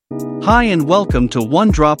Hi and welcome to One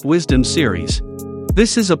Drop Wisdom series.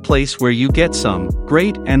 This is a place where you get some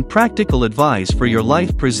great and practical advice for your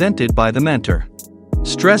life presented by the mentor.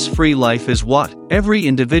 Stress-free life is what every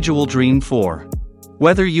individual dreams for.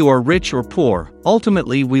 Whether you are rich or poor,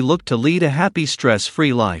 ultimately we look to lead a happy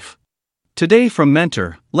stress-free life. Today from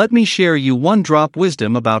Mentor, let me share you one drop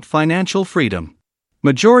wisdom about financial freedom.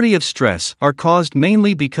 Majority of stress are caused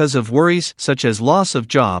mainly because of worries such as loss of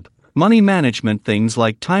job, money management, things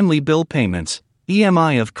like timely bill payments,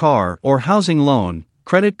 EMI of car or housing loan,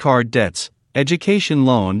 credit card debts, education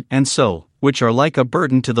loan, and so, which are like a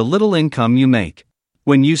burden to the little income you make.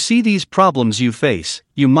 When you see these problems you face,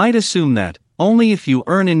 you might assume that only if you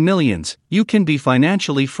earn in millions, you can be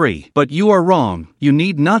financially free. But you are wrong. You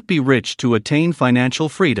need not be rich to attain financial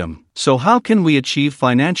freedom. So how can we achieve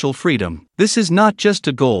financial freedom? This is not just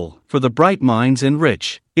a goal for the bright minds and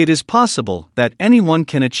rich. It is possible that anyone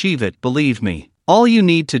can achieve it, believe me. All you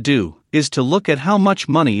need to do is to look at how much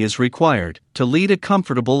money is required to lead a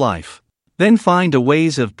comfortable life. Then find a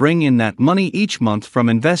ways of bringing in that money each month from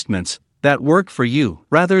investments that work for you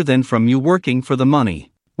rather than from you working for the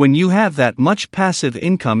money. When you have that much passive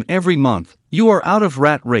income every month, you are out of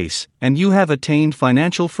rat race and you have attained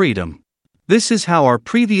financial freedom. This is how our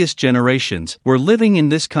previous generations were living in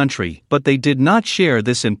this country, but they did not share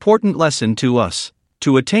this important lesson to us.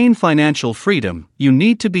 To attain financial freedom, you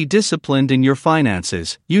need to be disciplined in your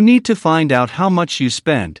finances. You need to find out how much you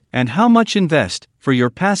spend and how much invest for your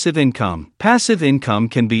passive income. Passive income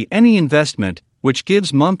can be any investment which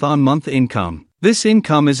gives month-on-month income. This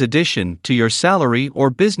income is addition to your salary or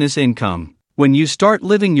business income. When you start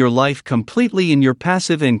living your life completely in your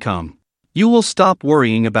passive income, you will stop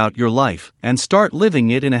worrying about your life and start living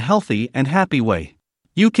it in a healthy and happy way.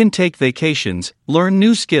 You can take vacations, learn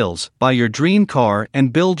new skills, buy your dream car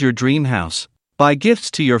and build your dream house. Buy gifts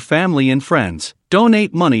to your family and friends.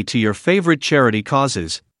 Donate money to your favorite charity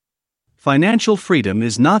causes. Financial freedom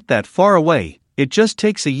is not that far away. It just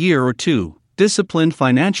takes a year or two. Disciplined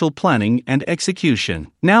financial planning and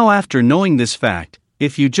execution. Now, after knowing this fact,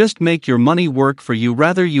 if you just make your money work for you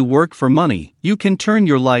rather you work for money, you can turn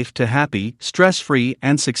your life to happy, stress-free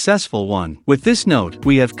and successful one. With this note,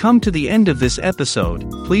 we have come to the end of this episode.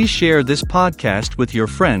 Please share this podcast with your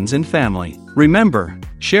friends and family. Remember,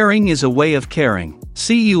 sharing is a way of caring.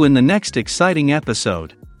 See you in the next exciting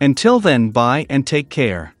episode. Until then, bye and take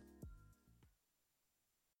care.